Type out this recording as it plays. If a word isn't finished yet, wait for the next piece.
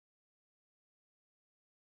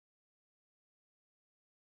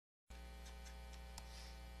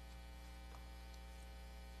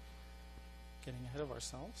getting ahead of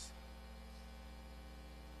ourselves.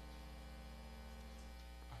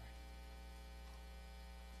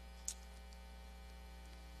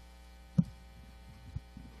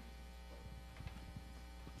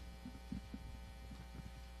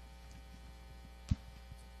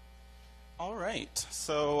 All right,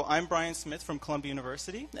 so I'm Brian Smith from Columbia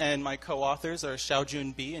University, and my co-authors are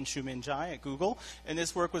Xiaojun B. and Shumin Zhai at Google, and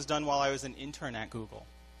this work was done while I was an intern at Google.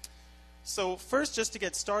 So first, just to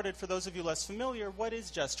get started, for those of you less familiar, what is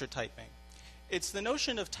gesture typing? It's the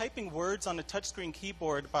notion of typing words on a touchscreen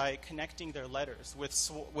keyboard by connecting their letters with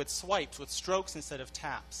swipes, with strokes instead of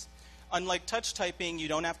taps. Unlike touch typing, you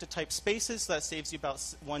don't have to type spaces, so that saves you about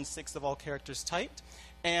 1/6 of all characters typed.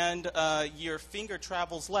 And your finger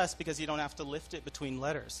travels less because you don't have to lift it between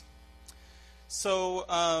letters. So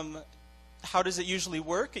how does it usually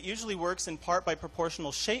work? It usually works in part by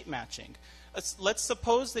proportional shape matching. Let's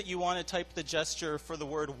suppose that you want to type the gesture for the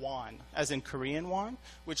word won, as in Korean won,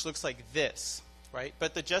 which looks like this, right?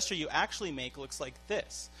 But the gesture you actually make looks like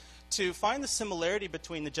this. To find the similarity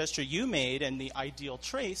between the gesture you made and the ideal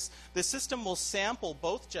trace, the system will sample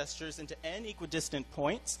both gestures into n equidistant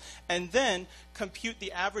points and then compute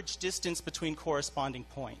the average distance between corresponding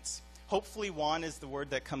points. Hopefully won is the word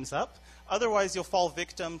that comes up. Otherwise, you'll fall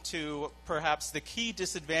victim to perhaps the key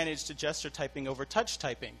disadvantage to gesture typing over touch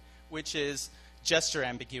typing, which is gesture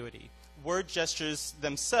ambiguity. Word gestures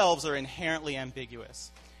themselves are inherently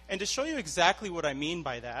ambiguous. And to show you exactly what I mean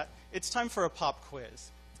by that, it's time for a pop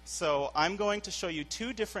quiz. So I'm going to show you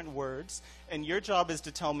two different words, and your job is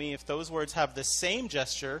to tell me if those words have the same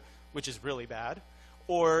gesture, which is really bad,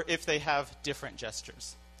 or if they have different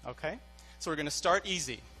gestures. Okay? So we're going to start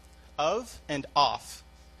easy. Of and off.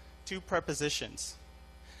 Two prepositions.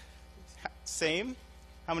 Same.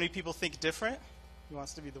 How many people think different? Who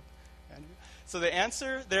wants to be the... So the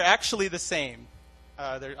answer, they're actually the same.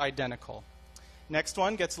 They're identical. Next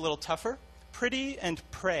one gets a little tougher. Pretty and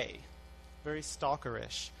pray. Very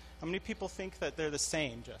stalkerish. How many people think that they're the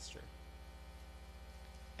same gesture?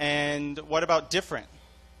 And what about different?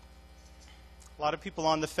 A lot of people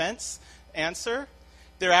on the fence. Answer,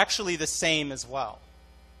 they're actually the same as well.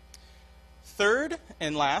 Third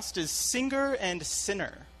and last is singer and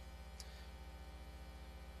sinner.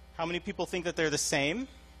 How many people think that they're the same?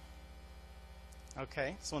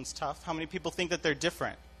 Okay, this one's tough. How many people think that they're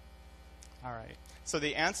different? All right. So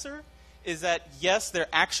the answer is that, yes, they're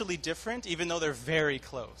actually different, even though they're very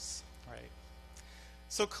close. Right?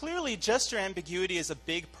 So clearly, gesture ambiguity is a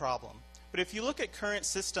big problem. But if you look at current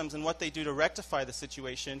systems and what they do to rectify the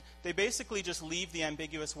situation, they basically just leave the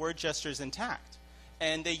ambiguous word gestures intact.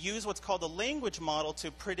 And they use what's called a language model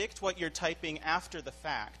to predict what you're typing after the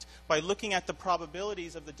fact by looking at the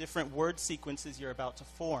probabilities of the different word sequences you're about to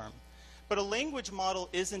form. But a language model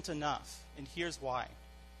isn't enough, and here's why.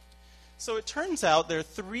 So it turns out there are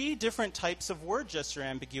three different types of word gesture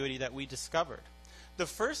ambiguity that we discovered. The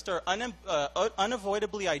first are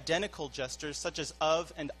unavoidably identical gestures such as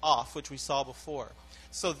of and off, which we saw before.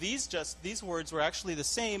 So these words were actually the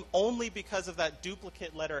same only because of that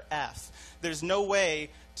duplicate letter F. There's no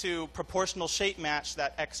way to proportional shape match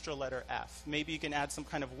that extra letter F. Maybe you can add some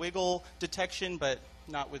kind of wiggle detection, but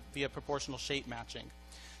not via proportional shape matching.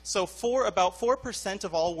 So about 4%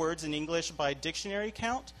 of all words in English by dictionary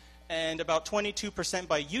count and about 22%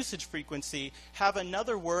 by usage frequency have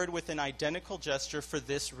another word with an identical gesture for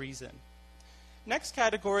this reason. Next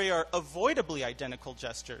category are avoidably identical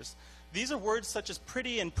gestures. These are words such as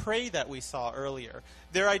pretty and pray that we saw earlier.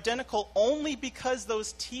 They're identical only because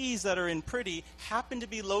those T's that are in pretty happen to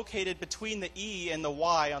be located between the E and the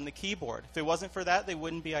Y on the keyboard. If it wasn't for that, they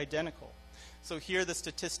wouldn't be identical. So here are the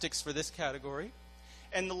statistics for this category.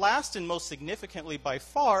 And the last and most significantly by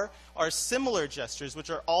far are similar gestures, which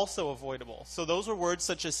are also avoidable. So those were words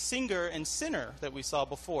such as singer and sinner that we saw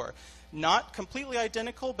before. Not completely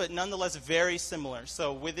identical, but nonetheless very similar.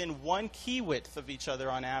 So within one key width of each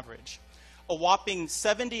other on average. A whopping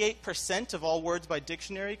 78% of all words by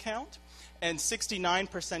dictionary count and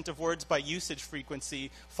 69% of words by usage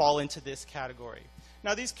frequency fall into this category.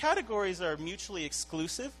 Now, these categories are mutually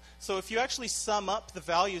exclusive, so if you actually sum up the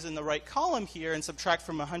values in the right column here and subtract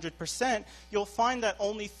from 100%, you'll find that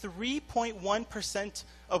only 3.1%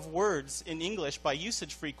 of words in English by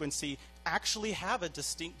usage frequency actually have a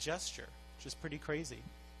distinct gesture, which is pretty crazy.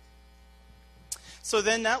 So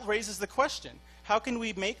then that raises the question, how can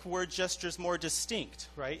we make word gestures more distinct,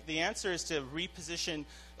 right? The answer is to reposition,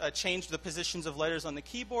 change the positions of letters on the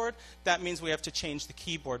keyboard. That means we have to change the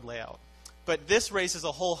keyboard layout. But this raises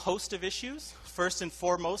a whole host of issues, first and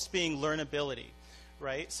foremost being learnability,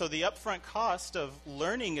 right? So the upfront cost of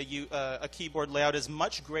learning a keyboard layout is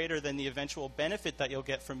much greater than the eventual benefit that you'll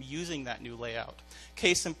get from using that new layout.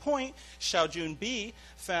 Case in point, Xiaojun B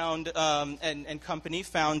found, and company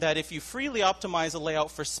found that if you freely optimize a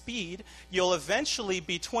layout for speed, you'll eventually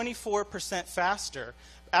be 24% faster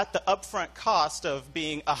at the upfront cost of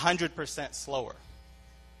being 100% slower.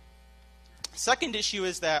 Second issue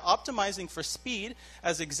is that optimizing for speed,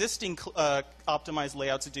 as existing optimized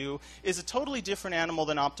layouts do, is a totally different animal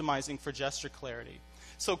than optimizing for gesture clarity.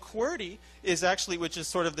 So Qwerty is actually, which is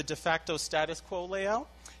sort of the de facto status quo layout,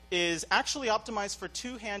 is actually optimized for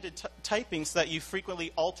two-handed typing so that you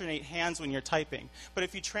frequently alternate hands when you're typing. But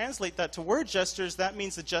if you translate that to word gestures, that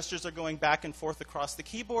means the gestures are going back and forth across the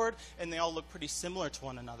keyboard, and they all look pretty similar to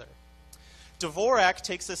one another. Dvorak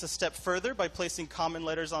takes this a step further by placing common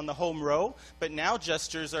letters on the home row, but now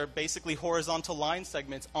gestures are basically horizontal line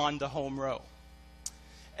segments on the home row.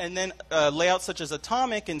 And then layouts such as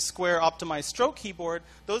Atomic and Square optimized stroke keyboard,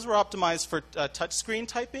 those were optimized for touchscreen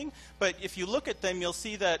typing, but if you look at them, you'll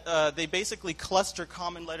see that they basically cluster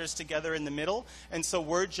common letters together in the middle, and so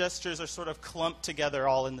word gestures are sort of clumped together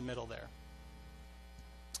all in the middle there.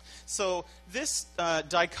 So this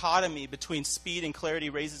dichotomy between speed and clarity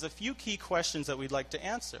raises a few key questions that we'd like to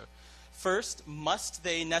answer. First, must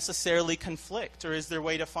they necessarily conflict, or is there a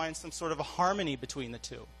way to find some sort of a harmony between the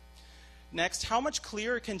two? Next, how much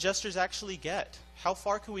clearer can gestures actually get? How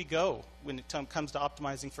far can we go when it comes to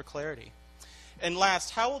optimizing for clarity? And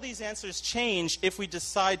last, how will these answers change if we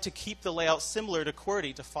decide to keep the layout similar to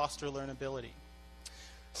Qwerty to foster learnability?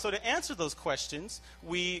 So to answer those questions,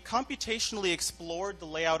 we computationally explored the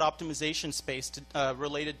layout optimization space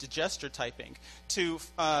related to gesture typing to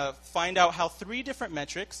find out how three different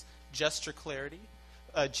metrics, gesture clarity,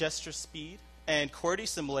 gesture speed, and Qwerty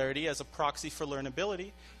similarity as a proxy for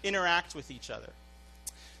learnability, interact with each other.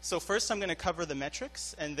 So first I'm going to cover the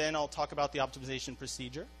metrics, and then I'll talk about the optimization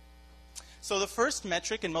procedure. So the first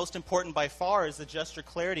metric, and most important by far, is the gesture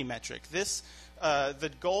clarity metric.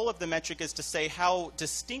 The goal of the metric is to say how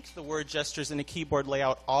distinct the word gestures in a keyboard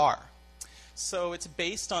layout are. So it's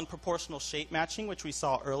based on proportional shape matching, which we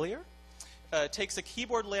saw earlier. It takes a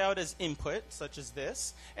keyboard layout as input, such as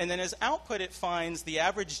this, and then as output it finds the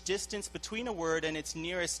average distance between a word and its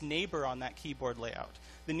nearest neighbor on that keyboard layout.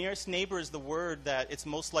 The nearest neighbor is the word that it's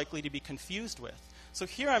most likely to be confused with. So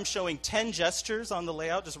here I'm showing 10 gestures on the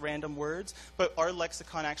layout, just random words, but our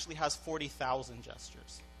lexicon actually has 40,000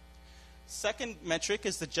 gestures. Second metric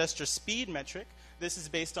is the gesture speed metric. This is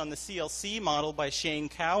based on the CLC model by Shane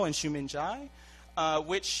Cao and Shumin Zhai,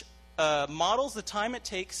 which models the time it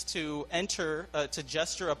takes to to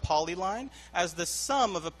gesture a polyline as the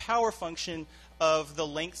sum of a power function of the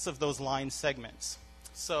lengths of those line segments.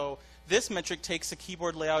 So this metric takes a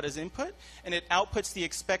keyboard layout as input, and it outputs the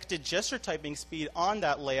expected gesture typing speed on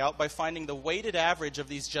that layout by finding the weighted average of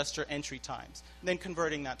these gesture entry times, and then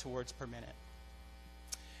converting that to words per minute.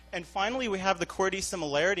 And finally, we have the Qwerty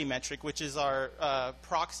similarity metric, which is our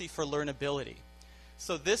proxy for learnability.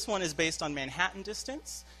 So this one is based on Manhattan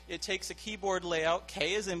distance. It takes a keyboard layout,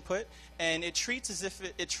 K as input, and it treats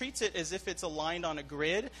it as if it's aligned on a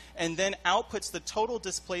grid, and then outputs the total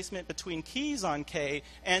displacement between keys on K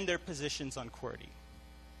and their positions on Qwerty.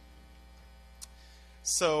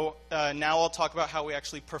 So now I'll talk about how we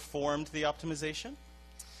actually performed the optimization.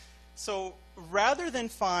 So rather than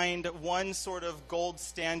find one sort of gold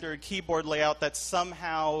standard keyboard layout that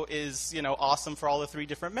somehow is, awesome for all the three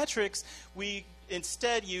different metrics, we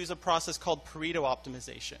instead use a process called Pareto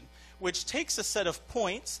optimization, which takes a set of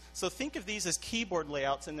points. So think of these as keyboard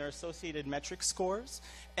layouts and their associated metric scores,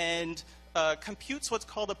 and computes what's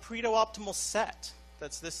called a Pareto optimal set.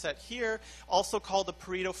 That's this set here, also called a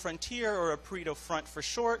Pareto frontier, or a Pareto front for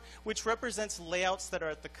short, which represents layouts that are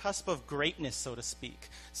at the cusp of greatness, so to speak.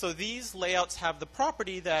 So these layouts have the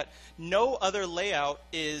property that no other layout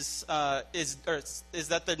is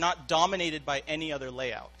that they're not dominated by any other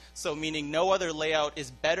layout. So meaning no other layout is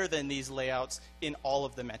better than these layouts in all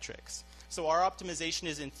of the metrics. So our optimization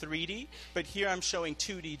is in 3D, but here I'm showing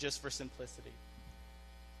 2D just for simplicity.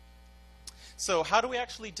 So how do we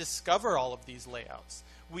actually discover all of these layouts?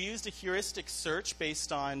 We used a heuristic search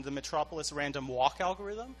based on the Metropolis random walk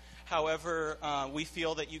algorithm. However, we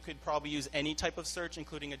feel that you could probably use any type of search,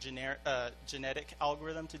 including a genetic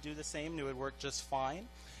algorithm, to do the same, and it would work just fine.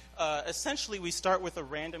 Essentially, we start with a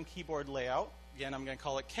random keyboard layout. Again, I'm going to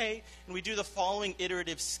call it K, and we do the following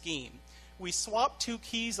iterative scheme. We swap two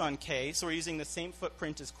keys on K, so we're using the same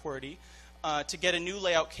footprint as Qwerty, to get a new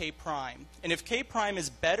layout K prime. And if K prime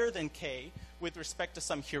is better than K with respect to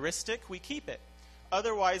some heuristic, we keep it.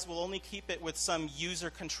 Otherwise, we'll only keep it with some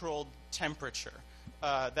user-controlled temperature.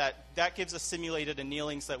 that gives us simulated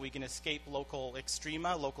annealing so that we can escape local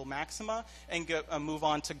extrema, local maxima, and move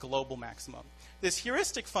on to global maximum. This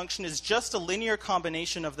heuristic function is just a linear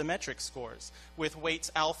combination of the metric scores with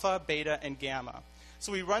weights alpha, beta, and gamma.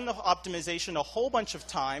 So we run the optimization a whole bunch of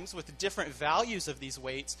times with different values of these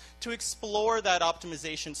weights to explore that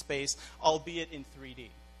optimization space, albeit in 3D.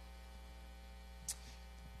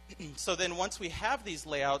 So then once we have these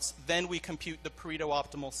layouts, then we compute the Pareto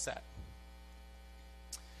optimal set.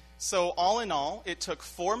 So all in all, it took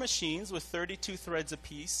 4 machines with 32 threads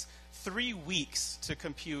apiece, 3 weeks to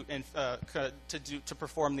compute and to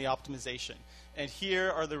perform the optimization. And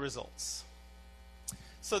here are the results.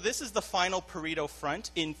 So this is the final Pareto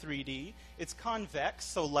front in 3D. It's convex,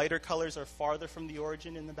 so lighter colors are farther from the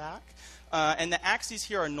origin in the back. And the axes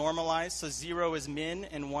here are normalized, so 0 is min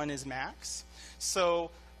and 1 is max.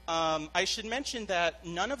 So I should mention that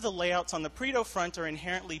none of the layouts on the Pareto front are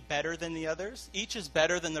inherently better than the others. Each is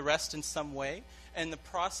better than the rest in some way. And the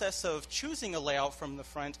process of choosing a layout from the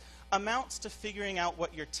front amounts to figuring out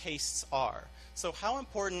what your tastes are. So how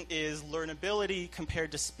important is learnability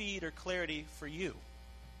compared to speed or clarity for you?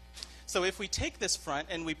 So if we take this front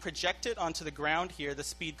and we project it onto the ground here, the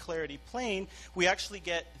speed clarity plane, we actually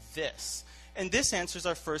get this. And this answers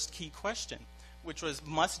our first key question, which was,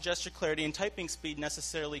 must gesture clarity and typing speed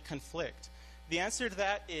necessarily conflict? The answer to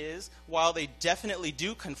that is, while they definitely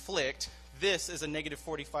do conflict, this is a negative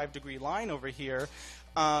 45-degree line over here,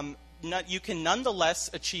 you can nonetheless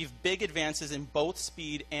achieve big advances in both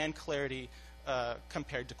speed and clarity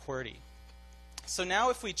compared to Qwerty. So now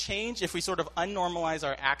if we sort of unnormalize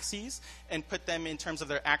our axes and put them in terms of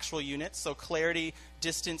their actual units, so clarity,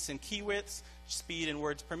 distance, and key widths, speed, and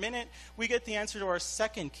words per minute, we get the answer to our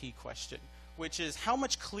second key question, which is how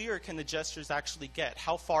much clearer can the gestures actually get?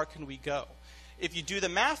 How far can we go? If you do the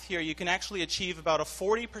math here, you can actually achieve about a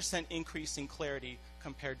 40% increase in clarity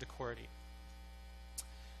compared to Qwerty.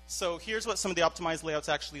 So here's what some of the optimized layouts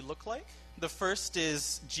actually look like. The first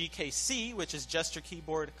is GKC, which is gesture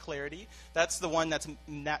keyboard clarity. That's the one that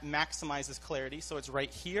maximizes clarity, so it's right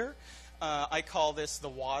here. I call this the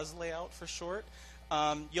WAS layout for short.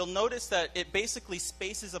 You'll notice that it basically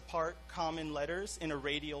spaces apart common letters in a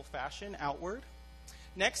radial fashion outward.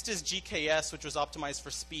 Next is GKS, which was optimized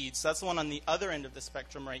for speed. So that's the one on the other end of the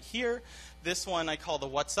spectrum right here. This one I call the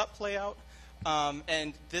What's Up layout.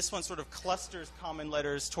 And this one sort of clusters common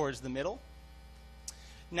letters towards the middle.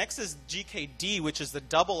 Next is GKD, which is the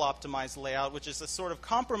double optimized layout, which is a sort of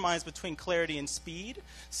compromise between clarity and speed.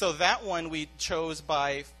 So that one we chose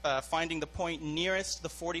by finding the point nearest the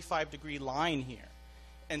 45-degree line here.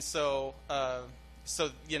 And so,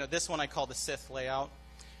 this one I call the Sith layout.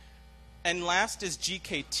 And last is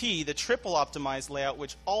GKT, the triple optimized layout,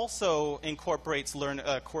 which also incorporates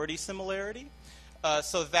Qwerty similarity.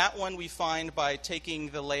 So that one we find by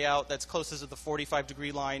taking the layout that's closest to the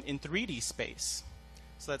 45-degree line in 3D space.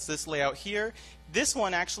 So that's this layout here. This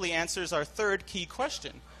one actually answers our third key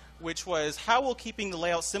question, which was, how will keeping the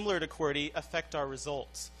layout similar to Qwerty affect our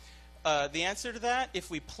results? The answer to that,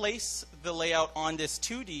 if we place the layout on this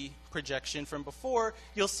 2D projection from before,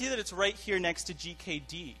 you'll see that it's right here next to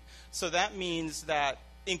GKD. So that means that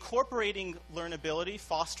incorporating learnability,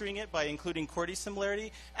 fostering it by including Qwerty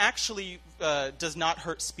similarity, actually does not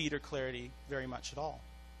hurt speed or clarity very much at all.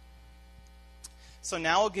 So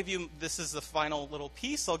now I'll give you, this is the final little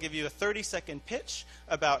piece, I'll give you a 30-second pitch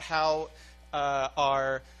about how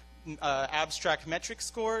our abstract metric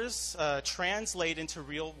scores translate into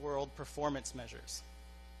real-world performance measures.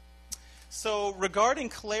 So regarding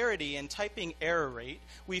clarity and typing error rate,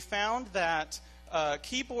 we found that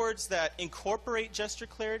keyboards that incorporate gesture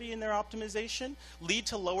clarity in their optimization lead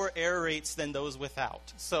to lower error rates than those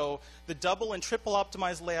without. So the double and triple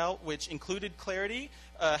optimized layout, which included clarity,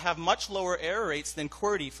 have much lower error rates than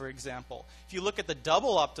Qwerty, for example. If you look at the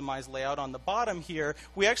double optimized layout on the bottom here,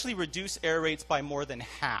 we actually reduce error rates by more than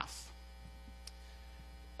half.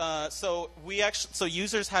 So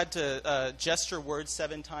users had to gesture words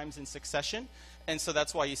 7 times in succession, and so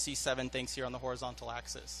that's why you see 7 things here on the horizontal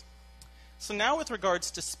axis. So now with regards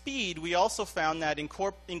to speed, we also found that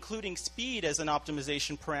including speed as an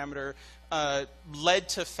optimization parameter led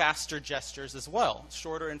to faster gestures as well,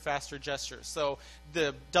 shorter and faster gestures. So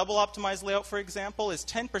the double optimized layout, for example, is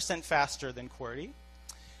 10% faster than Qwerty.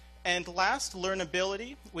 And last,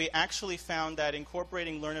 learnability. We actually found that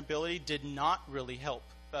incorporating learnability did not really help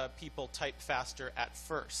people type faster at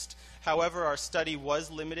first. However, our study was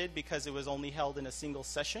limited because it was only held in a single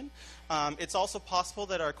session. It's also possible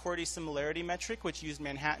that our Qwerty similarity metric, which used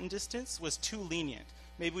Manhattan distance, was too lenient.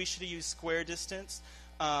 Maybe we should have used square distance,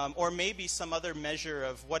 or maybe some other measure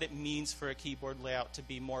of what it means for a keyboard layout to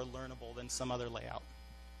be more learnable than some other layout.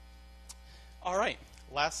 All right,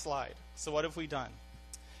 last slide. So what have we done?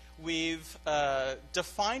 We've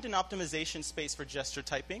defined an optimization space for gesture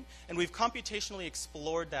typing, and we've computationally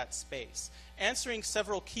explored that space, answering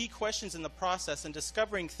several key questions in the process and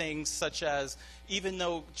discovering things such as, even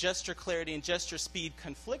though gesture clarity and gesture speed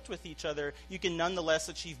conflict with each other, you can nonetheless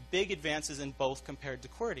achieve big advances in both compared to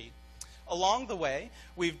QWERTY. Along the way,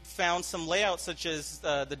 we've found some layouts such as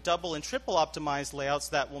the double and triple optimized layouts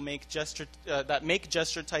that will make gesture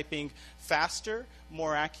typing faster,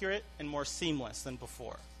 more accurate, and more seamless than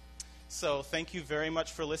before. So thank you very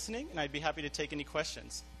much for listening, and I'd be happy to take any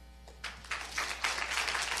questions.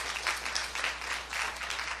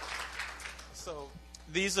 So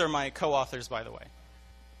these are my co-authors, by the way.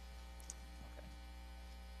 Okay.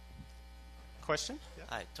 Question? Yeah.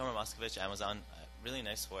 Hi, Tomer Moskovich, Amazon. Really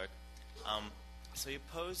nice work. So you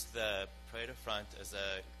posed the Pareto front as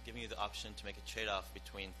giving you the option to make a trade-off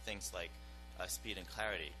between things like speed and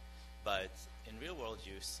clarity. But in real-world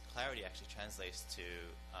use, clarity actually translates to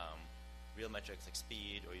real metrics like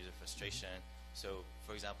speed or user frustration. So,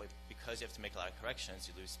 for example, because you have to make a lot of corrections,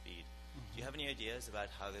 you lose speed. Do you have any ideas about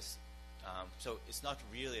how this... so it's not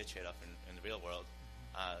really a trade-off in the real world.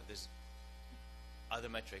 There's other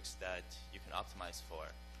metrics that you can optimize for.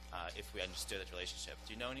 If we understood that relationship.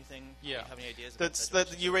 Do you know anything? Yeah. Do you have any ideas about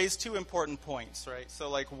that? You raised two important points, right? So,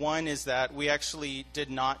 like, one is that we actually did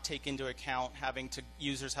not take into account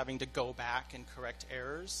users having to go back and correct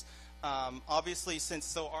errors. Obviously,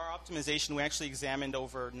 our optimization, we actually examined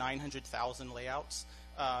over 900,000 layouts.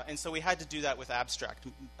 And so we had to do that with abstract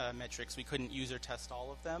metrics. We couldn't user test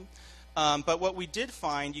all of them. But what we did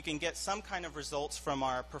find, you can get some kind of results from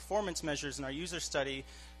our performance measures in our user study.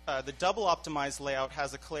 The double optimized layout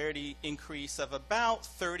has a clarity increase of about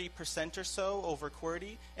 30% or so over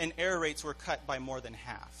QWERTY, and error rates were cut by more than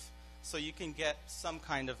half. So you can get some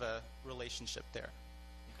kind of a relationship there.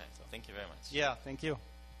 Okay, so thank you very much. Yeah, thank you.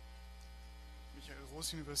 Michael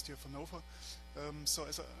Gross, University of Hannover. So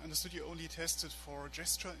as I understood, you only tested for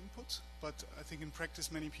gesture input, but I think in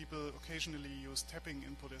practice many people occasionally use tapping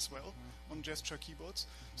input as well on gesture keyboards.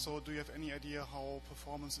 So do you have any idea how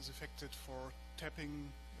performance is affected for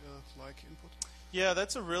tapping like input? Yeah,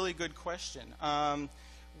 that's a really good question. That's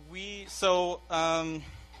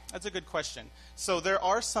a good question. So there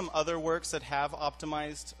are some other works that have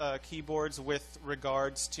optimized keyboards with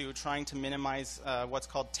regards to trying to minimize what's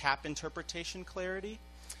called tap interpretation clarity.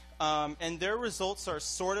 And their results are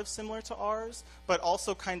sort of similar to ours, but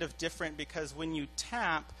also kind of different because when you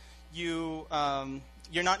tap, you're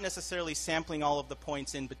not necessarily sampling all of the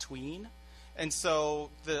points in between. And so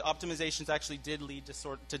the optimizations actually did lead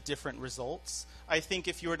to different results. I think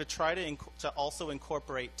if you were to try to also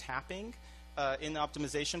incorporate tapping in the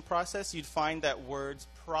optimization process, you'd find that words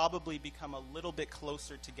probably become a little bit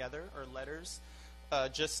closer together, or letters,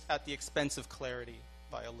 just at the expense of clarity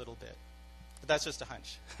by a little bit. But that's just a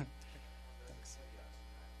hunch.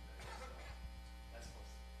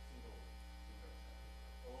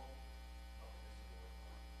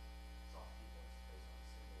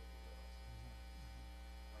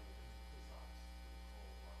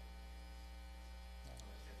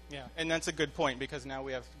 Yeah, and that's a good point because now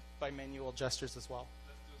we have bimanual gestures as well.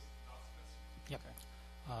 Yep.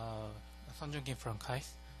 Sonjun from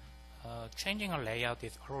KAIS. Changing a layout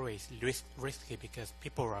is always risky because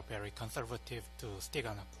people are very conservative to stick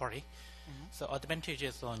on a QWERTY. So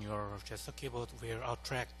advantages on your gesture keyboard will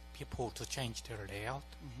attract people to change their layout.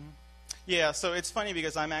 Yeah, so it's funny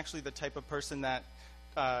because I'm actually the type of person that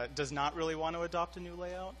does not really want to adopt a new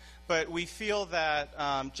layout. But we feel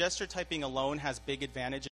that gesture typing alone has big advantages.